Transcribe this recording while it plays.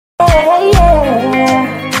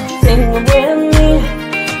yeah. Sing it with me.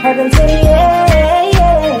 Heaven to the yeah,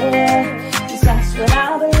 yeah. Just that's what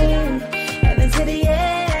I believe. Heaven to the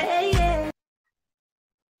yeah, yeah.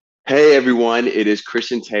 Hey everyone, it is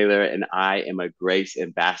Christian Taylor, and I am a grace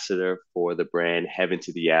ambassador for the brand Heaven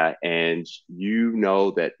to the Yeah. And you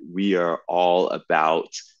know that we are all about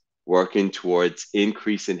working towards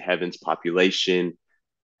increasing heaven's population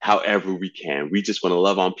however we can. We just want to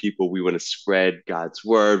love on people. We want to spread God's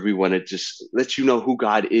word. We want to just let you know who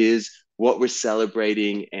God is, what we're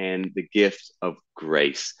celebrating, and the gift of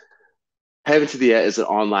grace. Heaven to the Air is an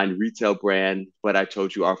online retail brand, but I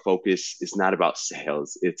told you our focus is not about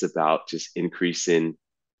sales. It's about just increasing,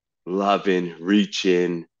 loving,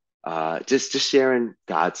 reaching, just sharing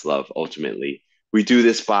God's love ultimately. We do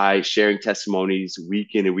this by sharing testimonies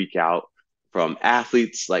week in and week out from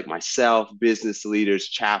athletes like myself, business leaders,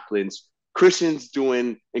 chaplains, Christians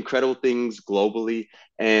doing incredible things globally,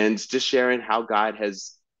 and just sharing how God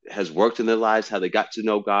has worked in their lives, how they got to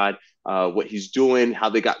know God, what He's doing, how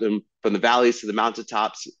they got them from the valleys to the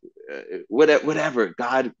mountaintops, whatever.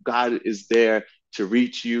 God is there to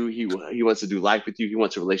reach you. He wants to do life with you. He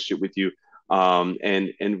wants a relationship with you.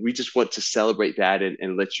 And we just want to celebrate that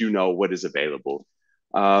and let you know what is available.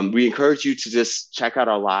 We encourage you to just check out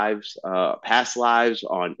our lives, past lives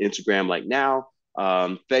on Instagram, like now,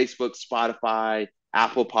 Facebook, Spotify,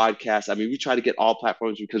 Apple Podcasts. I mean, we try to get all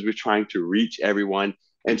platforms because we're trying to reach everyone.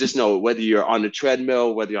 And just know whether you're on the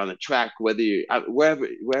treadmill, whether you're on the track, whether you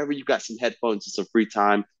wherever you've got some headphones and some free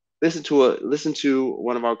time, listen to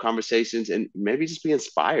one of our conversations and maybe just be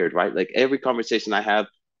inspired, right? Like every conversation I have,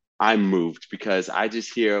 I'm moved because I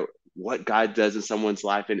just hear what God does in someone's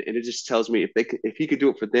life, and it just tells me if He could do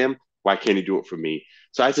it for them, why can't He do it for me?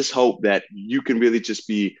 So I just hope that you can really just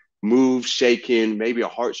be moved, shaken, maybe a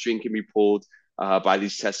heartstring can be pulled by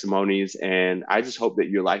these testimonies, and I just hope that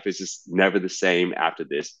your life is just never the same after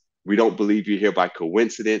this. We don't believe you're here by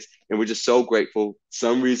coincidence, and we're just so grateful.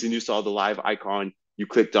 Some reason you saw the live icon, you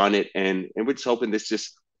clicked on it, and we're just hoping this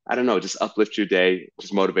just I don't know, just uplifts your day,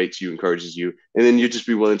 just motivates you, encourages you, and then you just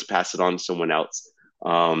be willing to pass it on to someone else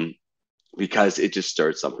um, because it just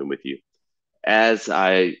stirred something with you. As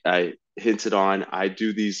I hinted on, I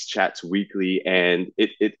do these chats weekly, and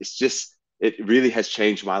it really has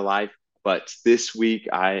changed my life. But this week,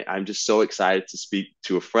 I'm just so excited to speak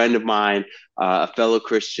to a friend of mine, a fellow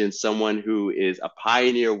Christian, someone who is a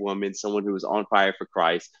pioneer woman, someone who is on fire for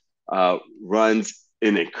Christ, runs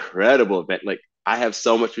an incredible event. Like I have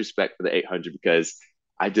so much respect for the 800 because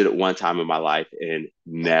I did it one time in my life and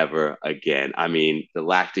never again. I mean, the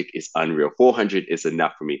lactic is unreal. 400 is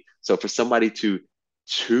enough for me. So for somebody to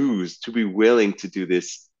choose to be willing to do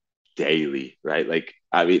this daily, right? Like,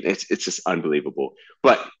 I mean, it's just unbelievable.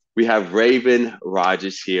 But we have Raevyn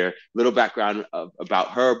Rogers here. Little background about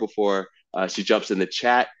her before she jumps in the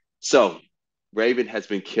chat. So Raevyn has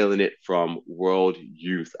been killing it from World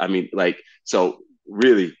Youth. I mean, like, so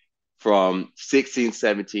really from 16,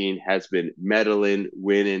 17 has been medaling,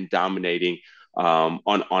 winning, dominating on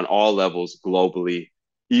all levels globally,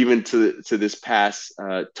 even to this past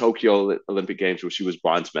Tokyo Olympic Games where she was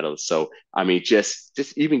bronze medalist. So I mean,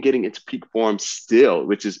 just even getting into peak form still,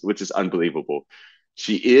 which is unbelievable.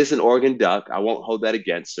 She is an Oregon Duck. I won't hold that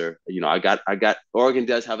against her. You know, I got Oregon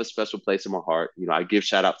does have a special place in my heart. You know, I give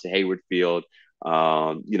shout out to Hayward Field.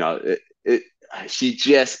 You know, she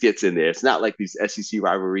just gets in there. It's not like these SEC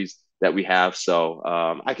rivalries that we have. So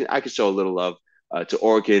I can show a little love to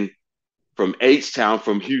Oregon from H Town,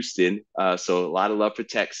 from Houston. So a lot of love for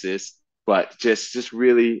Texas, but just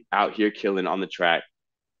really out here killing on the track.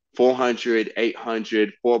 400,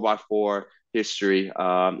 800, 4x4 history.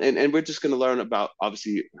 And we're just going to learn about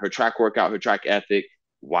obviously her track workout, her track ethic,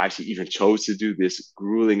 why she even chose to do this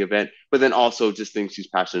grueling event, but then also just things she's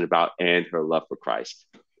passionate about and her love for Christ.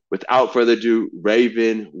 Without further ado,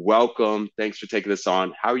 Raevyn, welcome. Thanks for taking this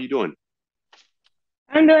on. How are you doing?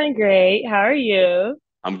 I'm doing great. How are you?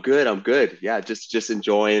 I'm good. I'm good. Yeah, just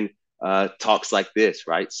enjoying talks like this,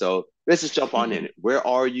 right? So let's just jump on in it. Where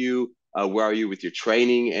are you? Where are you with your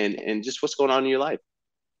training and just what's going on in your life?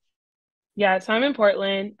 Yeah, so I'm in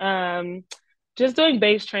Portland. Just doing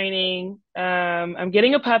base training. I'm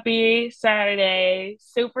getting a puppy Saturday.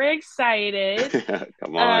 Super excited.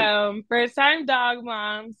 Come on. First time dog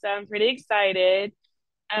mom, so I'm pretty excited.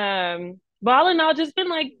 But all in all, just been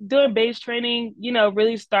like doing base training,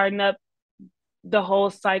 really starting up the whole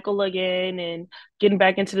cycle again and getting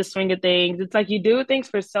back into the swing of things. It's like you do things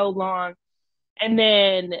for so long and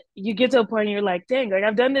then you get to a point and you're like, dang, like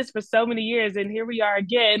I've done this for so many years and here we are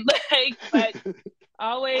again. Like, but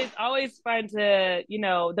always fun to,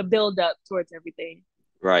 the build up towards everything.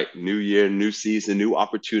 Right. New year, new season, new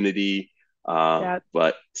opportunity, Yeah.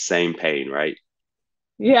 but same pain, right?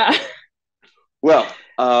 Yeah. Well,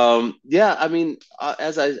 yeah, I mean,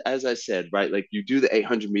 as I said, right, like you do the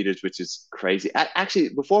 800 meters, which is crazy. Actually,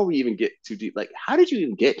 before we even get too deep, like, how did you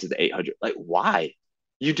even get to the 800? Like, why?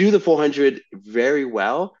 You do the 400 very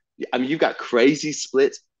well. I mean, you've got crazy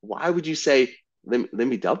splits. Why would you say, let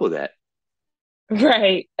me double that?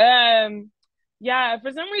 Right. Yeah,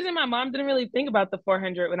 for some reason my mom didn't really think about the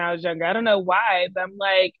 400 when I was younger. I don't know why, but I'm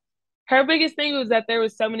like her biggest thing was that there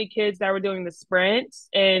was so many kids that were doing the sprints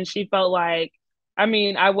and she felt like I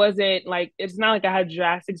mean, I wasn't like it's not like I had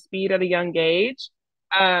drastic speed at a young age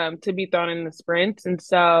to be thrown in the sprints and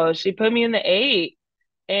so she put me in the 8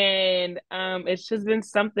 and it's just been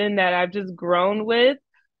something that I've just grown with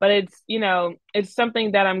but it's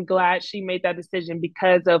something that I'm glad she made that decision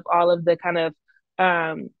because of all of the kind of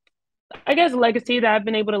um, I guess legacy that I've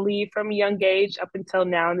been able to leave from a young age up until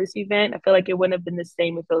now in this event. I feel like it wouldn't have been the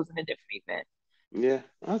same if it was in a different Yeah.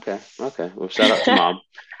 Okay. Okay. Well, shout out to mom.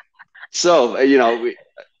 So,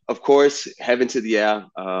 of course, heaven to the air.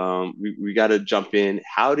 We got to jump in.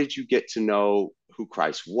 How did you get to know who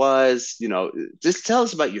Christ was? Just tell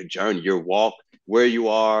us about your journey, your walk, where you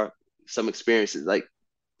are, some experiences. Like,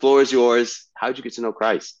 floor is yours. How did you get to know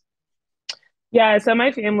Christ? Yeah, so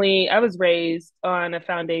my family, I was raised on a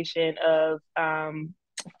foundation of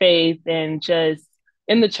faith and just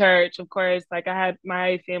in the church, of course. Like I had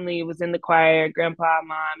my family was in the choir, grandpa,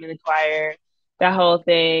 mom in the choir, that whole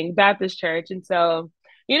thing, Baptist church. And so,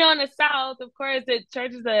 in the South, of course, the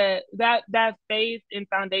church is that faith and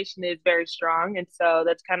foundation is very strong. And so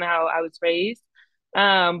that's kind of how I was raised.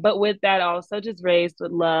 But with that also just raised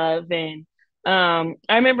with love. And I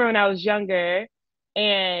remember when I was younger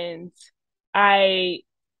and I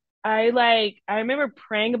I remember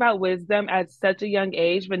praying about wisdom at such a young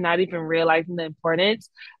age, but not even realizing the importance.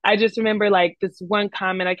 I just remember like this one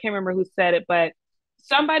comment, I can't remember who said it, but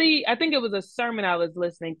somebody, I think it was a sermon I was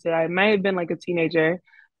listening to. I might have been like a teenager,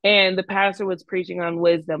 and the pastor was preaching on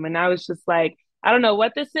wisdom. And I was just like, I don't know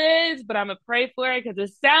what this is, but I'm gonna pray for it because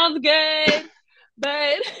it sounds good.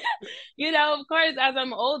 But of course, as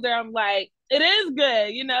I'm older, I'm like, it is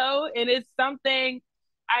good, and it's something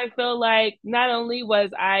I feel like not only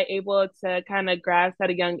was I able to kind of grasp at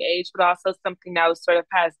a young age, but also something that was sort of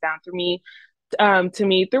passed down to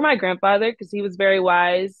me through my grandfather because he was very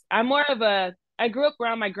wise. I grew up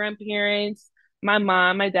around my grandparents, my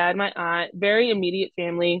mom, my dad, my aunt, very immediate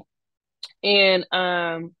family. And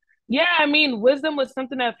yeah, I mean, wisdom was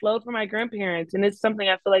something that flowed from my grandparents, and it's something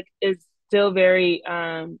I feel like is still very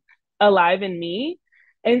alive in me.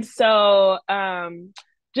 And so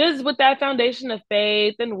just with that foundation of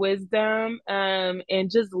faith and wisdom and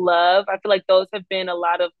just love, I feel like those have been a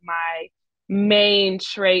lot of my main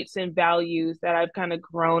traits and values that I've kind of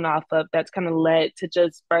grown off of that's kind of led to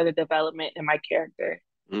just further development in my character.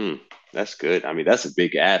 Mm, that's good. I mean, that's a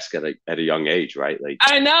big ask at a young age, right? Like,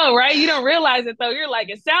 I know, right? You don't realize it though. You're like,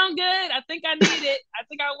 it sound good. I think I need it. I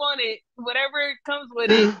think I want it. Whatever comes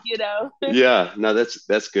with it. yeah, no,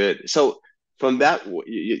 that's good. So from that,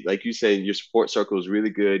 like you say, your support circle is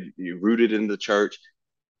really good. You're rooted in the church.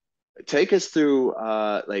 Take us through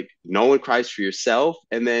like knowing Christ for yourself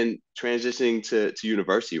and then transitioning to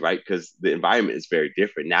university, right? Because the environment is very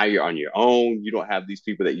different. Now you're on your own. You don't have these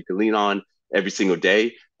people that you can lean on every single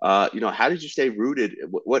day. How did you stay rooted?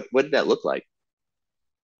 What did that look like?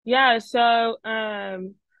 Yeah, so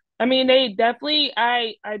I mean they definitely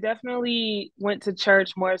I definitely went to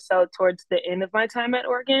church more so towards the end of my time at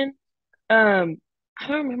Oregon. Um, I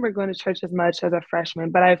don't remember going to church as much as a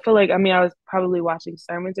freshman, but I feel like I mean I was probably watching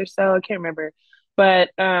sermons or so. I can't remember. But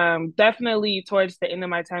definitely towards the end of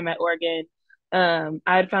my time at Oregon, I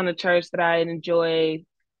had found a church that I had enjoyed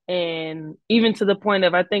and even to the point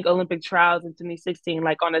of I think Olympic trials in 2016,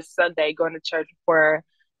 like on a Sunday going to church for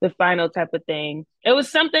the final type of thing. It was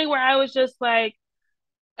something where I was just like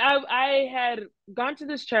I had gone to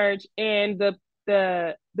this church and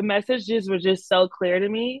the messages were just so clear to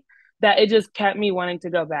me that it just kept me wanting to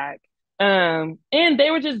go back. And they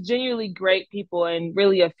were just genuinely great people and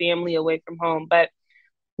really a family away from home. But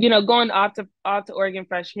going off to Oregon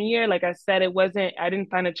freshman year, like I said, I didn't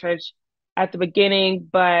find a church at the beginning,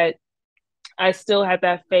 but I still had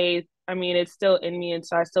that faith. I mean, it's still in me, and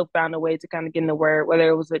so I still found a way to kind of get in the word, whether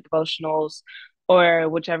it was with devotionals or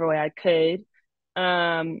whichever way I could.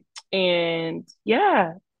 Um, and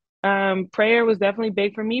yeah, prayer was definitely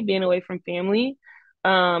big for me, being away from family,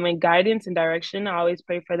 and guidance and direction. I always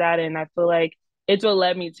pray for that, and I feel like it's what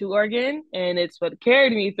led me to Oregon, and it's what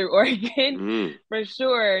carried me through Oregon Mm, for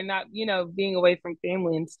sure. Not being away from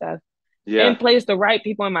family and stuff, and yeah. placed the right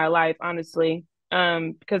people in my life, honestly.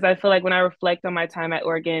 Because I feel like when I reflect on my time at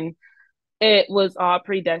Oregon, it was all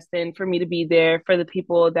predestined for me to be there for the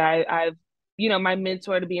people that I've, my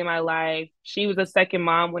mentor to be in my life. She was a second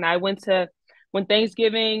mom. When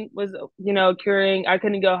Thanksgiving was, occurring, I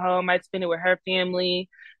couldn't go home. I'd spend it with her family.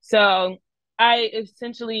 So I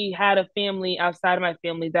essentially had a family outside of my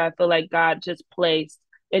family that I feel like God just placed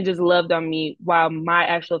and just loved on me while my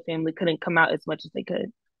actual family couldn't come out as much as they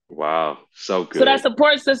could. Wow, so So that good.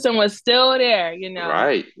 support system was still there.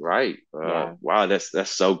 Right, right. Yeah. Wow, that's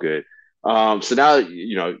so good. So now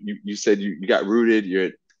you said you got rooted,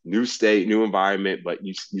 you're new state, new environment, but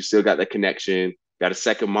you still got that connection, got a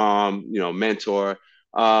second mom, mentor.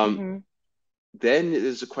 Um, Hmm. then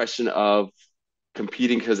there's a question of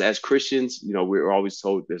competing because as Christians, we're always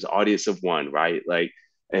told there's an audience of one, right? Like,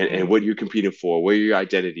 and Right. what you're competing for, where your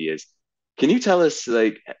identity is. Can you tell us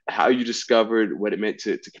like how you discovered what it meant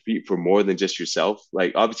to compete for more than just yourself?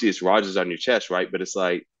 Like, obviously, it's Rogers on your chest, right? But it's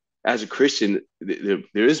like as a Christian,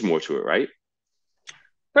 there is more to it, right?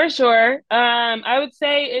 For sure. I would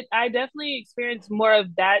say I definitely experienced more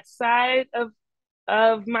of that side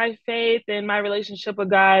of my faith and my relationship with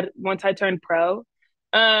God once I turned pro.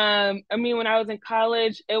 I mean, when I was in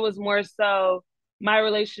college, it was more so my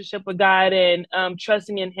relationship with God and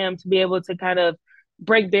trusting in Him to be able to kind of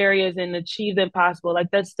break barriers and achieve the impossible. Like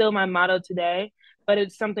that's still my motto today, but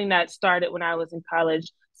it's something that started when I was in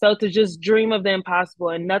college. So to just dream of the impossible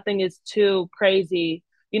and nothing is too crazy.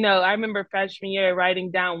 I remember freshman year writing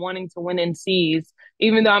down wanting to win in C's,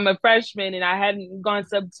 even though I'm a freshman and I hadn't gone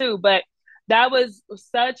sub two, but that was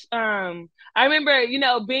such I remember,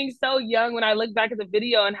 being so young when I look back at the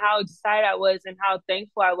video and how excited I was and how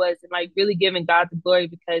thankful I was and like really giving God the glory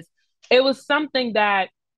because it was something that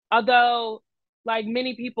although like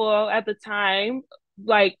many people at the time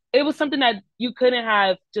like it was something that you couldn't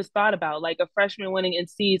have just thought about like a freshman winning in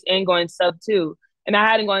C's and going sub two and I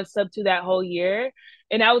hadn't gone sub two that whole year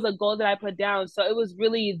and that was a goal that I put down so it was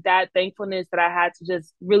really that thankfulness that I had to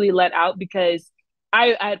just really let out because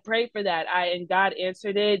I had prayed for that. And God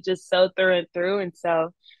answered it just so through and through. And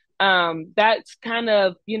so that's kind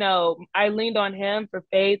of, I leaned on him for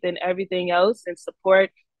faith and everything else and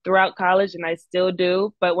support throughout college, and I still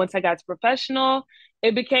do. But once I got to professional,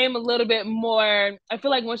 it became a little bit more. I feel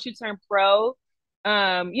like once you turn pro,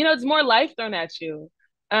 it's more life thrown at you.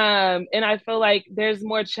 And I feel like there's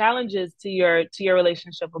more challenges to your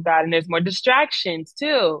relationship with God, and there's more distractions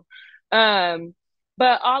too. Um,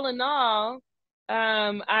 but all in all,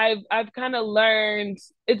 I've kind of learned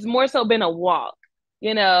it's more so been a walk.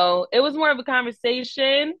 It was more of a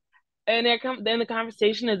conversation, and then the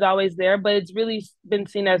conversation is always there, but it's really been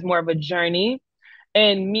seen as more of a journey.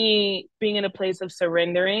 And me being in a place of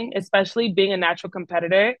surrendering, especially being a natural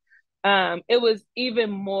competitor, it was even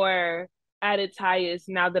more at its highest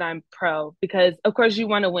now that I'm pro because of course you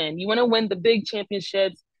want to win. You want to win the big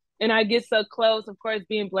championships. And I get so close, of course,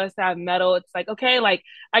 being blessed to have medal. It's like, okay, like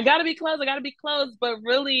I gotta be close, I gotta be close. But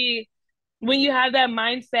really, when you have that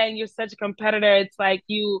mindset and you're such a competitor, it's like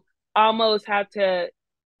you almost have to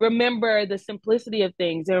remember the simplicity of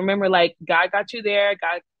things and remember like God got you there,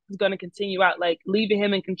 God is gonna continue out, like leaving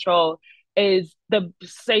him in control is the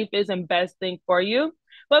safest and best thing for you.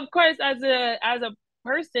 But of course, as a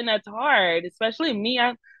person, that's hard, especially me.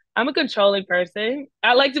 I'm a controlling person.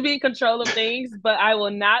 I like to be in control of things, but I will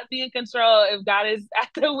not be in control if God is at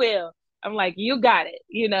the wheel. I'm like, you got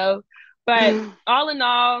it. But all in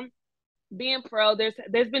all, being pro, there's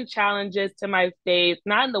been challenges to my faith,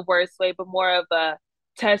 not in the worst way, but more of a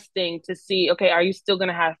testing to see, okay, are you still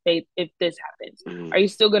gonna have faith if this happens? Are Mm, you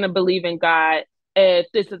still gonna believe in God if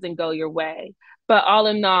this doesn't go your way? But all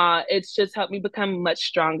in all, it's just helped me become much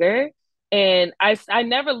stronger. And I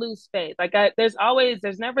never lose faith. Like there's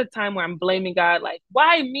never a time where I'm blaming God, like,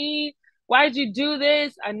 why me? Why did you do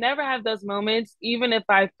this? I never have those moments, even if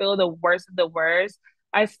I feel the worst of the worst.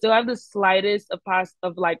 I still have the slightest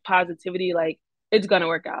of like positivity, like it's gonna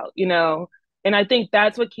work out. And I think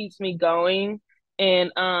that's what keeps me going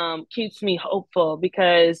and keeps me hopeful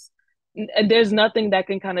because there's nothing that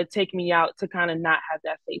can kind of take me out to kind of not have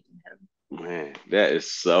that faith in him. man, that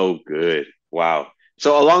is so good. Wow.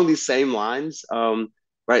 So along these same lines,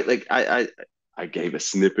 right? Like I gave a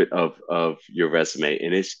snippet of your resume,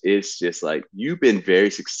 and it's just like you've been very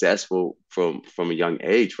successful from a young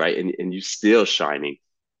age, right? And you still shining.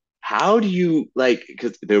 How do you like,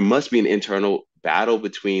 because there must be an internal battle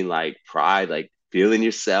between like pride, like feeling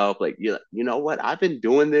yourself, like you know what, I've been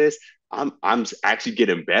doing this. I'm actually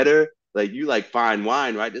getting better. Like you like fine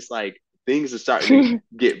wine, right? It's like things are starting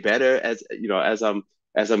to get better as as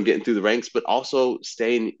I'm getting through the ranks, but also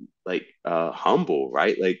staying like humble,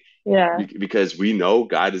 right? Like Yeah. because we know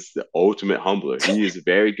God is the ultimate humbler. He is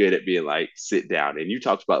very good at being like, sit down. And you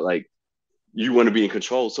talked about like you want to be in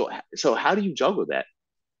control. So how do you juggle that?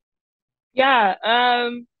 Yeah.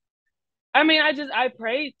 I mean, I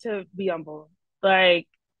pray to be humble. Like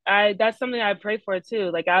that's something I pray for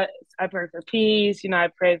too. Like I pray for peace, I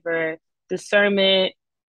pray for discernment.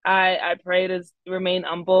 I pray to remain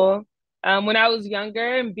humble. When I was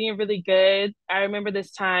younger and being really good, I remember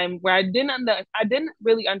this time where I didn't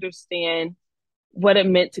really understand what it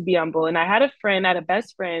meant to be humble. And I had a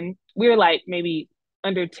best friend. We were like maybe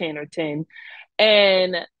under 10 or 10.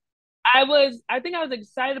 And I think I was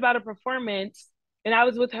excited about a performance, and I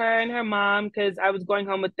was with her and her mom because I was going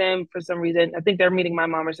home with them for some reason. I think they're meeting my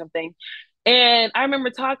mom or something. And I remember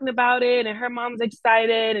talking about it, and her mom was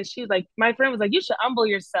excited, and she was like, my friend was like, "You should humble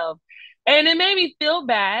yourself," and it made me feel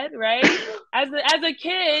bad, right? As a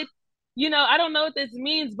kid, I don't know what this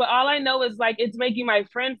means, but all I know is like it's making my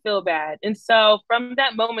friend feel bad, and so from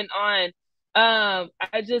that moment on,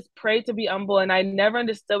 I just prayed to be humble, and I never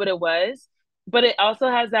understood what it was, but it also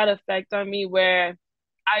has that effect on me where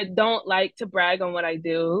I don't like to brag on what I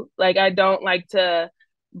do. Like I don't like to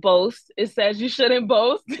boast. It says you shouldn't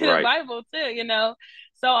boast in the Right. Bible too.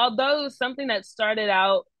 So although something that started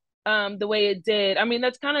out the way it did, I mean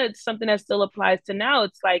that's kind of something that still applies to now.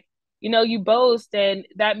 It's like, you boast and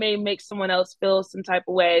that may make someone else feel some type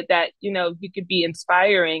of way that, you could be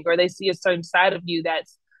inspiring or they see a certain side of you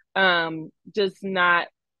that's just not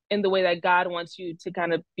in the way that God wants you to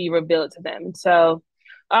kind of be revealed to them. So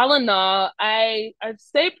all in all, I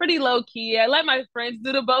stay pretty low key. I let my friends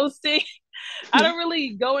do the boasting. I don't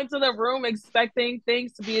really go into the room expecting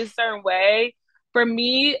things to be a certain way. For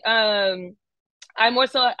me, I more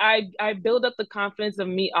so I build up the confidence of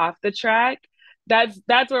me off the track. That's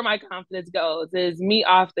where my confidence goes, is me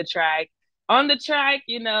off the track. On the track,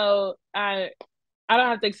 I don't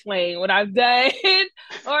have to explain what I've done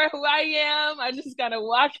or who I am. I just gotta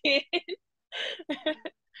walk in.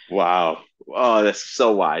 Wow. Oh, that's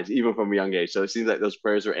so wise, even from a young age. So it seems like those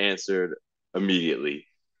prayers were answered immediately.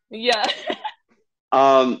 Yeah.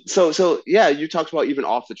 So yeah, you talked about even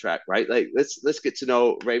off the track, right? Like let's get to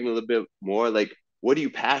know Raven a little bit more. Like, what are you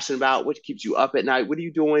passionate about? What keeps you up at night? What are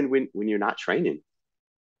you doing when you're not training?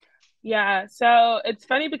 Yeah, so it's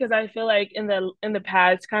funny because I feel like in the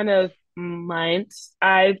past kind of months,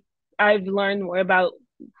 I've learned more about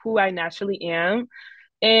who I naturally am.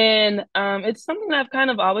 And it's something that I've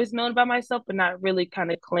kind of always known about myself, but not really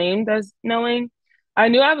kind of claimed as knowing. I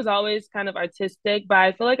knew I was always kind of artistic, but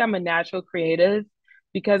I feel like I'm a natural creative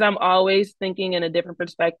because I'm always thinking in a different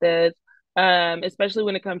perspective, especially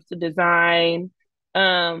when it comes to design.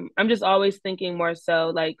 I'm just always thinking more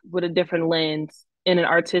so like with a different lens in an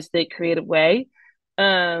artistic, creative way.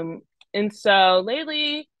 Um, and so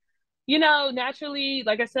lately, naturally,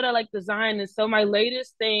 like I said, I like design. And so my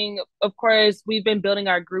latest thing, of course, we've been building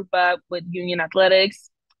our group up with Union Athletics.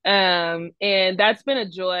 And that's been a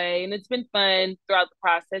joy and it's been fun throughout the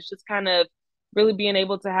process, just kind of really being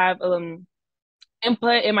able to have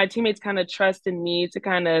input and my teammates kind of trust in me to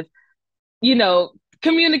kind of you know,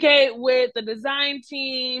 communicate with the design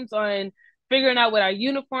teams on figuring out what our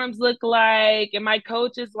uniforms look like. And my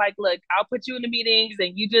coach is like, look, I'll put you in the meetings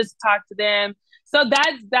and you just talk to them. So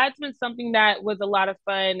that's been something that was a lot of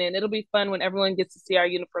fun, and it'll be fun when everyone gets to see our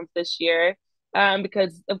uniforms this year,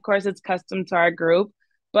 because of course it's custom to our group.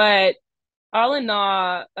 But all in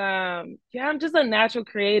all, yeah, I'm just a natural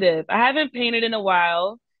creative. I haven't painted in a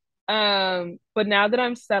while, but now that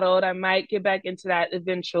I'm settled, I might get back into that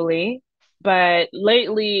eventually. But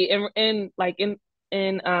lately, in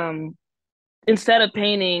instead of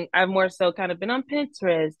painting, I've more so kind of been on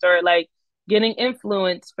Pinterest or like getting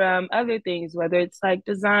influence from other things, whether it's like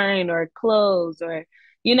design or clothes or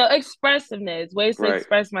expressiveness, ways to Right.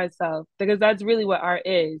 express myself, because that's really what art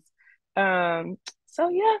is. Um, so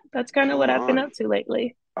yeah, that's kind of Come what I've been on. up to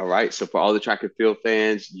lately. All right. So for all the track and field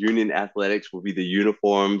fans, Union Athletics will be the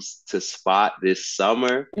uniforms to spot this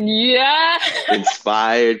summer. Yeah.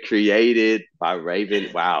 Inspired, created by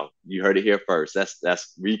Raven. Wow, you heard it here first.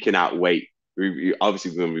 That's we cannot wait.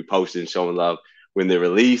 Obviously we're gonna be posting, showing love when they're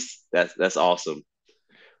released. That's awesome.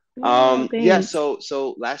 Yeah, Yeah, thanks.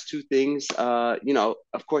 so last two things,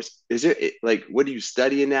 of course, is there like what are you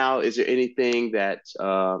studying now? Is there anything that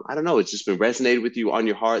I don't know, it's just been resonated with you on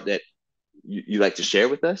your heart that you like to share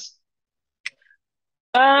with us?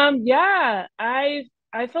 Yeah, I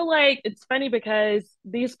feel like it's funny because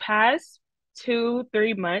these past 2,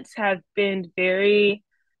 3 months have been very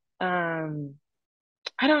um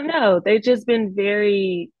I don't know, they've just been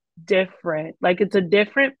very different. Like it's a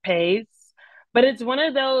different pace, but it's one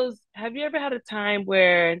of those, have you ever had a time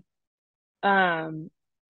where um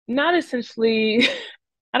not essentially,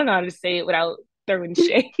 I don't know how to say it without throwing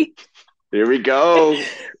shade. Here we go.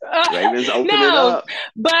 Raven's opening No, up.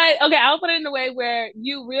 but okay, I'll put it in a way where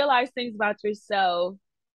you realize things about yourself,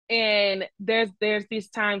 and there's these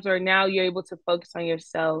times where now you're able to focus on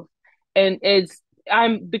yourself, and it's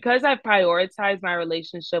I'm because I prioritize my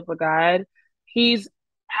relationship with God. He's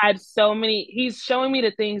he's showing me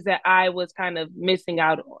the things that I was kind of missing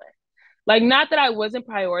out on. Like, not that I wasn't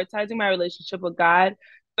prioritizing my relationship with God,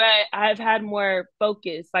 but I've had more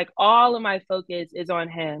focus. Like, all of my focus is on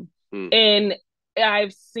Him. Hmm. And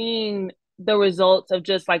I've seen the results of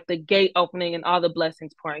just like the gate opening and all the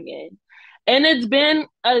blessings pouring in. And it's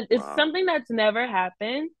Wow. something that's never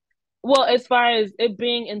happened. Well, as far as it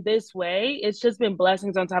being in this way, it's just been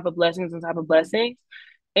blessings on top of blessings on top of blessings.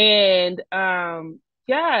 And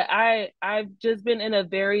yeah, I've just been in a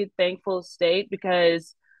very thankful state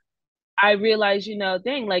because I realized,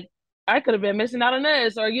 dang, like I could have been missing out on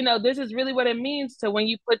this, or this is really what it means to when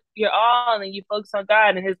you put your all and you focus on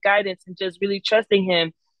God and His guidance and just really trusting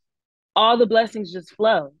Him, all the blessings just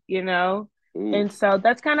flow. Ooh. And so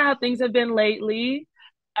that's kind of how things have been lately.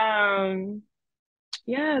 Um,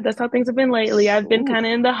 yeah, that's how things have been lately. I've been Ooh. kind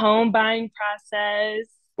of in the home buying process,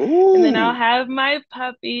 and then I'll Ooh. have my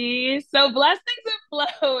puppy. So blessings are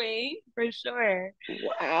flowing for sure.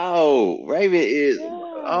 Wow. Raven is, Yeah.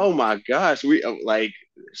 oh my gosh. We like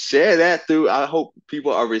share that through. I hope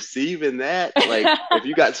people are receiving that. Like if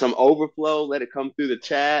you got some overflow, let it come through the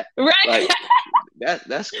chat. Right. Like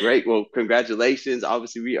that's great. Well, congratulations.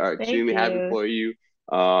 Obviously, we are Thank extremely happy you. for you.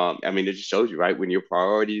 I mean, it just shows you, right? When your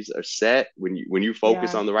priorities are set, when you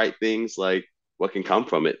focus Yeah. on the right things, like what can come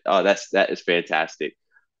from it. Oh, that is fantastic.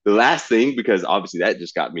 The last thing, because obviously that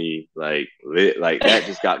just got me like lit, like that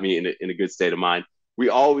just got me in a good state of mind. We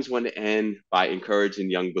always want to end by encouraging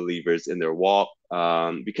young believers in their walk,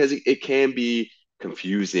 because it can be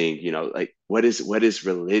confusing, like what is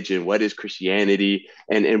religion, what is Christianity,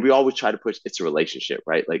 and we always try to push it's a relationship,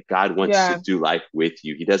 right? Like God wants to Yeah. do life with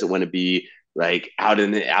you. He doesn't want to be like out in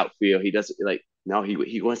the outfield. He doesn't like no.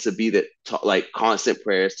 He wants to be that like constant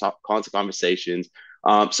prayers, constant conversations.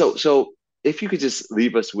 So if you could just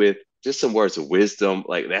leave us with just some words of wisdom,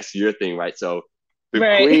 like that's your thing, right? So the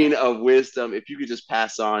Right. queen of wisdom, if you could just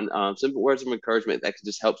pass on some words of encouragement that could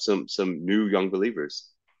just help some new young believers.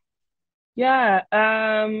 Yeah.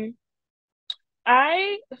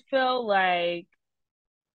 I feel like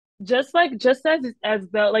just as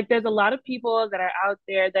though like there's a lot of people that are out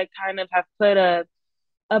there that kind of have put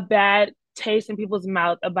a bad taste in people's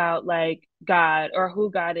mouth about like God or who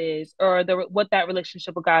God is or the what that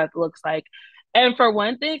relationship with God looks like. And for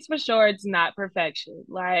one thing, for sure, it's not perfection.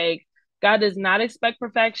 Like God does not expect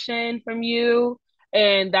perfection from you.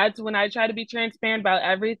 And that's when I try to be transparent about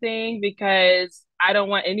everything because I don't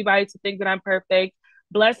want anybody to think that I'm perfect.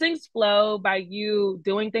 Blessings flow by you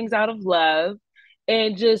doing things out of love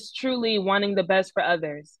and just truly wanting the best for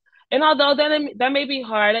others. And although that may be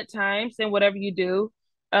hard at times in whatever you do,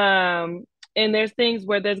 and there's things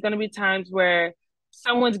where there's going to be times where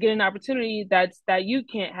someone's getting an opportunity that you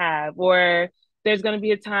can't have, or there's going to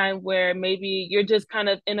be a time where maybe you're just kind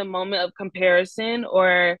of in a moment of comparison,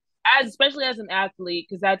 or especially as an athlete,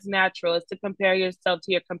 because that's natural, is to compare yourself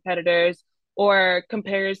to your competitors or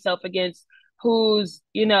compare yourself against who's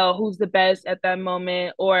the best at that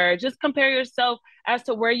moment, or just compare yourself as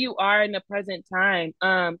to where you are in the present time,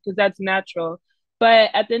 because that's natural.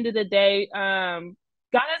 But at the end of the day,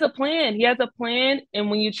 God has a plan. He has a plan. And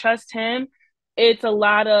when you trust Him, it's a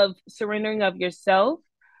lot of surrendering of yourself,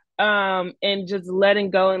 and just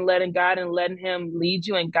letting go and letting God and letting Him lead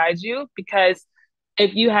you and guide you. Because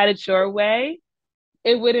if you had it your way,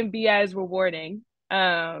 it wouldn't be as rewarding.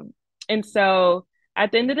 And so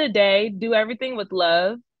at the end of the day, do everything with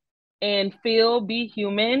love and be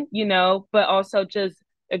human, but also just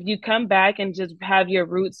if you come back and just have your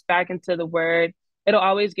roots back into the word, it'll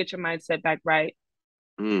always get your mindset back right.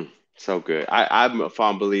 So good. I'm a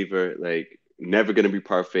fond believer, like never gonna be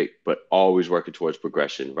perfect, but always working towards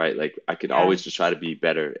progression, right? Like I can Yeah. always just try to be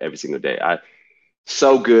better every single day.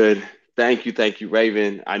 So good. Thank you,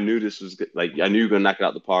 Raven. I knew this was good. Like I knew you were gonna knock it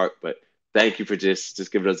out the park, but thank you for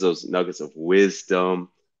just giving us those nuggets of wisdom,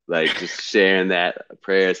 like just sharing that.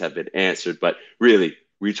 Prayers have been answered, but really,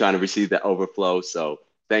 we're trying to receive that overflow. So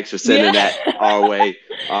thanks for Yeah. sending that our way.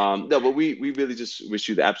 No, but we really just wish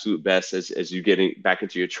you the absolute best as you getting back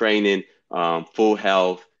into your training, full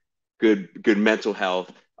health, good mental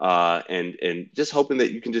health, and just hoping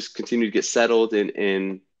that you can just continue to get settled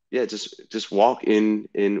and yeah, just walk in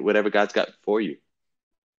whatever God's got for you.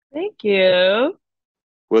 Thank you.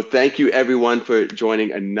 Well, thank you everyone for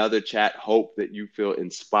joining another chat. Hope that you feel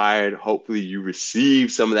inspired. Hopefully, you receive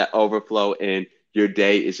some of that overflow, and your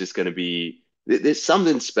day is just going to be there's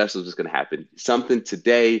something special just going to happen. Something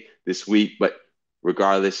today, this week, but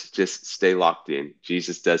regardless, just stay locked in.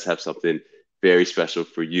 Jesus does have something very special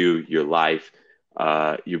for you, your life.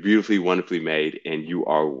 You're beautifully, wonderfully made, and you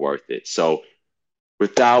are worth it. So,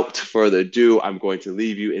 without further ado, I'm going to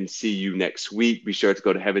leave you and see you next week. Be sure to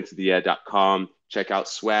go to heaventotheair.com. Check out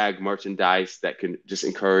swag merchandise that can just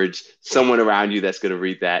encourage someone around you that's going to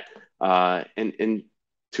read that. And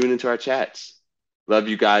tune into our chats. Love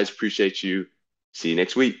you guys. Appreciate you. See you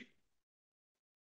next week.